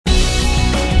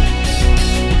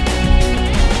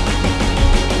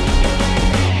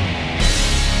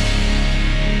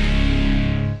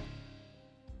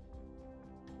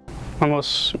My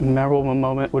most memorable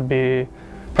moment would be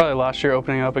probably last year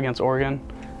opening up against Oregon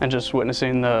and just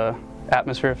witnessing the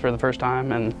atmosphere for the first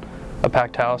time and a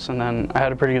packed house, and then I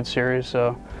had a pretty good series,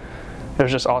 so it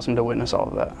was just awesome to witness all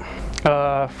of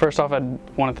that. First off, I'd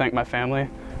want to thank my family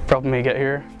for helping me get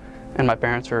here, and my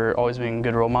parents for always being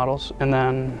good role models, and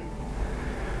then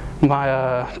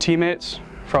my teammates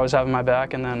for always having my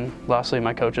back, and then lastly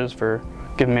my coaches for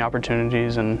giving me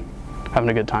opportunities and having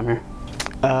a good time here.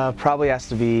 Probably has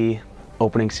to be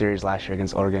opening series last year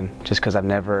against Oregon, just because I've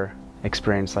never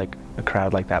experienced like a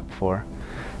crowd like that before.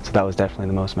 So that was definitely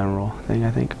the most memorable thing,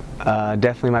 I think.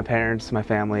 Definitely my parents, my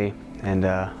family, and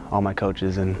all my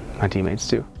coaches and my teammates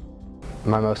too.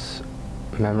 My most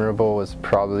memorable was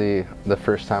probably the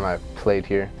first time I played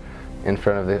here in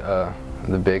front of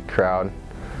the big crowd.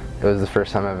 It was the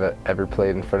first time I've ever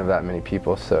played in front of that many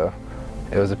people, so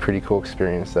it was a pretty cool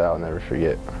experience that I'll never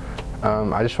forget.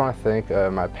 I just want to thank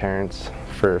my parents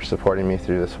for supporting me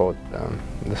through this whole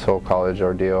college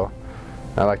ordeal.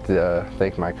 I'd like to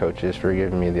thank my coaches for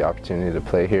giving me the opportunity to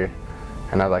play here,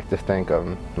 and I'd like to thank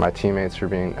my teammates for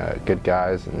being good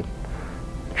guys and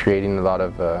creating a lot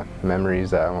of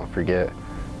memories that I won't forget.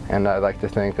 And I'd like to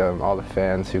thank all the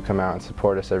fans who come out and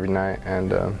support us every night,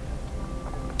 and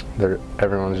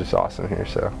everyone's just awesome here,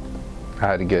 so I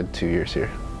had a good 2 years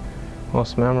here.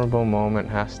 Most memorable moment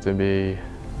has to be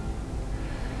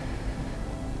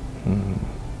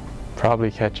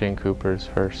probably catching Cooper's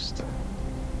first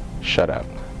shutout.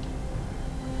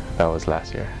 That was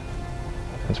last year.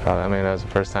 It's probably, I mean, that was the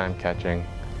first time catching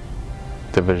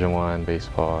Division I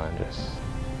baseball, and just,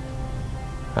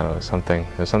 I don't know, it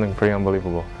was something pretty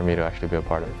unbelievable for me to actually be a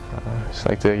part of. I'd just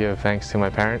like to give thanks to my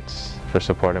parents for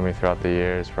supporting me throughout the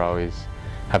years, for always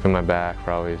having my back, for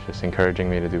always just encouraging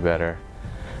me to do better.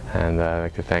 And I'd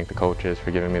like to thank the coaches for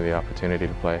giving me the opportunity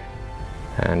to play,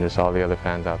 and just all the other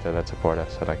fans out there that support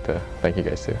us. I'd like to thank you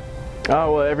guys too.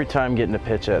 Oh, well, every time getting to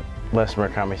pitch at Les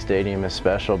Murakami Stadium is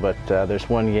special, but there's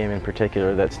one game in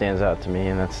particular that stands out to me,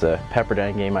 and that's the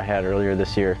Pepperdine game I had earlier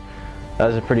this year. That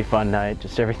was a pretty fun night.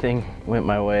 Just everything went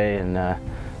my way, and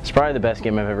it's probably the best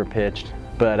game I've ever pitched.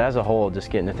 But as a whole, just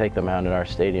getting to take them out at our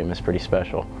stadium is pretty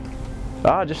special.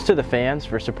 Just to the fans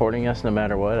for supporting us no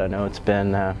matter what. I know it's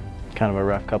been kind of a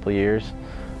rough couple of years,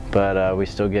 but we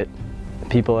still get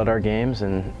people at our games,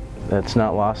 and that's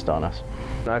not lost on us.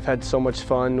 I've had so much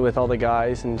fun with all the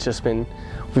guys, and we've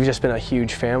just been a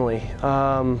huge family.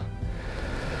 I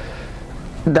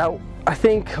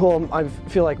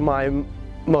feel like my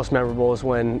most memorable is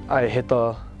when I hit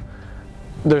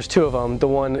there's two of them. The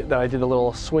one that I did a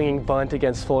little swinging bunt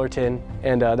against Fullerton,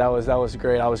 and that was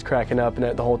great. I was cracking up,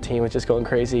 and the whole team was just going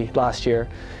crazy last year.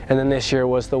 And then this year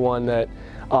was the one that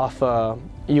off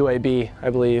UAB, I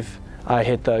believe, I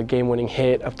hit the game-winning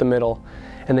hit up the middle,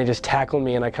 and they just tackled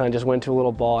me, and I kind of just went to a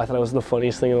little ball. I thought it was the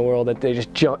funniest thing in the world that they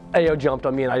just jumped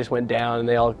on me, and I just went down, and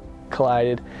they all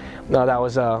collided. No, that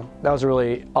was a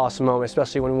really awesome moment,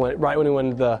 especially when we went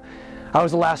into I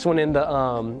was the last one in the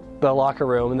locker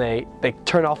room, and they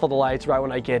turn off all the lights right when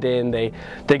I get in. They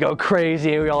go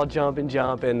crazy, and we all jump, and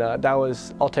I'll remember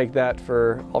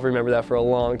that for a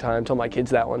long time. Tell my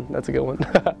kids that one. That's a good one.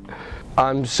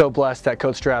 I'm so blessed that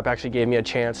Coach Strap actually gave me a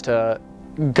chance to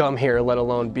come here, let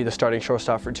alone be the starting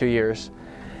shortstop for 2 years.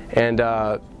 And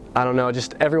I don't know,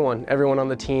 just everyone on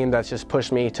the team that's just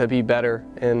pushed me to be better,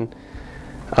 and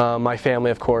my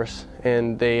family, of course.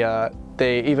 And they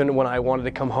even when I wanted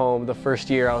to come home the first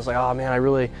year, I was like, oh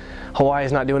man,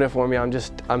 Hawaii's not doing it for me.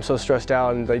 I'm so stressed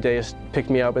out, and they just picked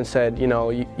me up and said, you know,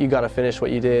 you got to finish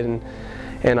what you did,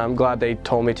 and I'm glad they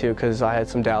told me to, because I had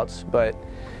some doubts. But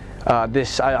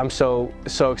I'm so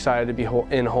excited to be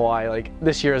in Hawaii. Like,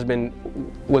 this year has been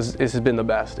the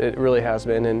best. It really has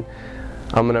been, and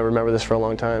I'm gonna remember this for a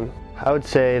long time. I would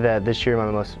say that this year my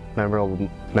most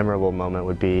memorable moment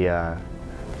would be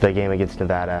the game against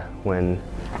Nevada, when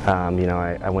you know,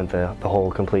 I went the whole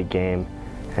complete game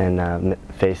and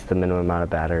faced the minimum amount of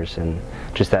batters, and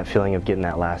just that feeling of getting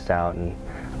that last out. And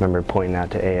I remember pointing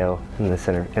out to Ao in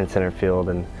center field,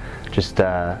 and just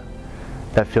that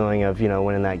feeling of, you know,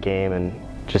 winning that game, and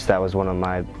just that was one of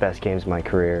my best games of my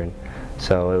career, and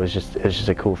so it was just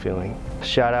a cool feeling.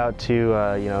 Shout out to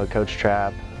you know, Coach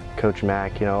Trapp, Coach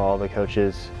Mack, you know, all the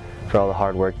coaches for all the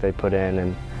hard work they put in,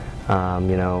 and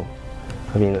you know,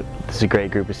 I mean, this is a great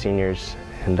group of seniors,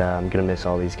 and I'm gonna miss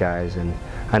all these guys, and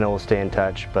I know we'll stay in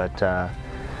touch, but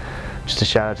just a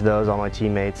shout out to all my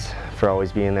teammates for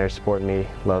always being there, supporting me,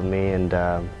 loving me, and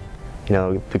you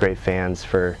know, the great fans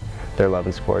for their love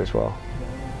and support as well.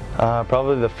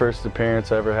 Probably the first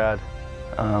appearance I ever had.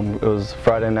 It was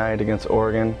Friday night against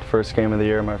Oregon, first game of the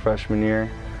year, my freshman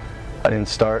year. I didn't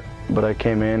start, but I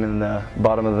came in the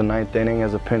bottom of the 9th inning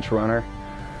as a pinch runner.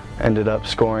 Ended up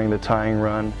scoring the tying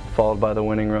run, followed by the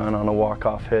winning run on a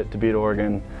walk-off hit to beat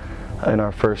Oregon in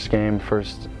our first game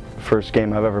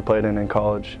I've ever played in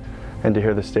college. And to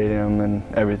hear the stadium and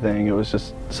everything, it was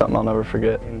just something I'll never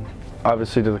forget. And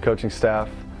obviously to the coaching staff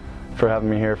for having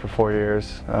me here for 4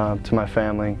 years, to my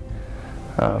family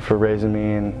for raising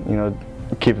me and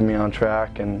keeping me on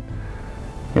track, and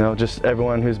just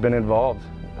everyone who's been involved,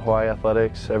 Hawaii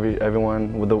Athletics,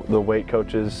 everyone with the weight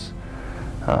coaches.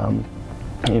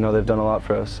 They've done a lot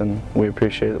for us, and we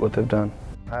appreciate what they've done.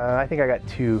 I think I got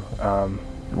 2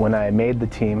 when I made the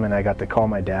team, and I got to call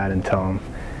my dad and tell him,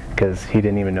 because he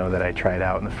didn't even know that I tried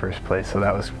out in the first place. So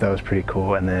that was pretty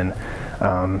cool. And then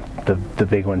the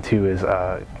big one too is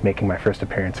making my first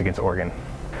appearance against Oregon.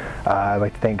 I'd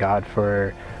like to thank God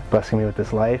for blessing me with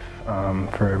this life,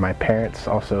 for my parents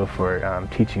also for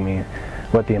teaching me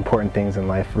what the important things in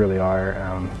life really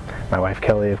are. My wife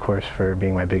Kelly, of course, for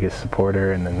being my biggest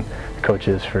supporter, and then the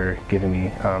coaches for giving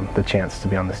me the chance to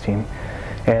be on this team.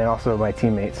 And also my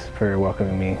teammates for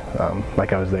welcoming me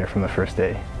like I was there from the first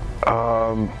day.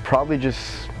 Probably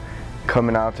just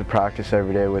coming out to practice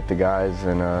every day with the guys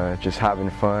and just having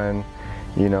fun,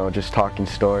 just talking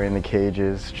story in the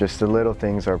cages. Just the little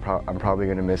things I'm probably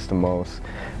going to miss the most.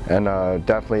 And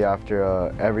definitely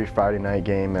after every Friday night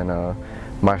game, and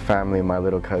my family and my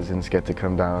little cousins get to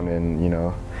come down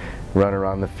and run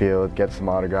around the field, get some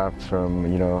autographs from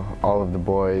all of the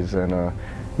boys, and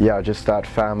yeah, just that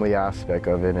family aspect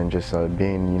of it, and just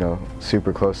being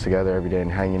super close together every day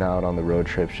and hanging out on the road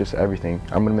trips, just everything.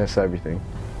 I'm gonna miss everything.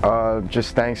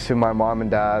 Just thanks to my mom and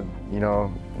dad,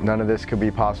 none of this could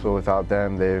be possible without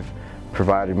them. They've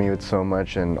provided me with so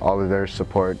much, and all of their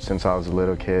support since I was a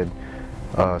little kid,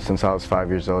 since I was 5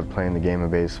 years old playing the game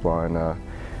of baseball, and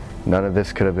none of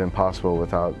this could have been possible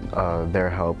without their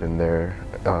help and their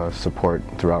support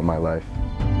throughout my life.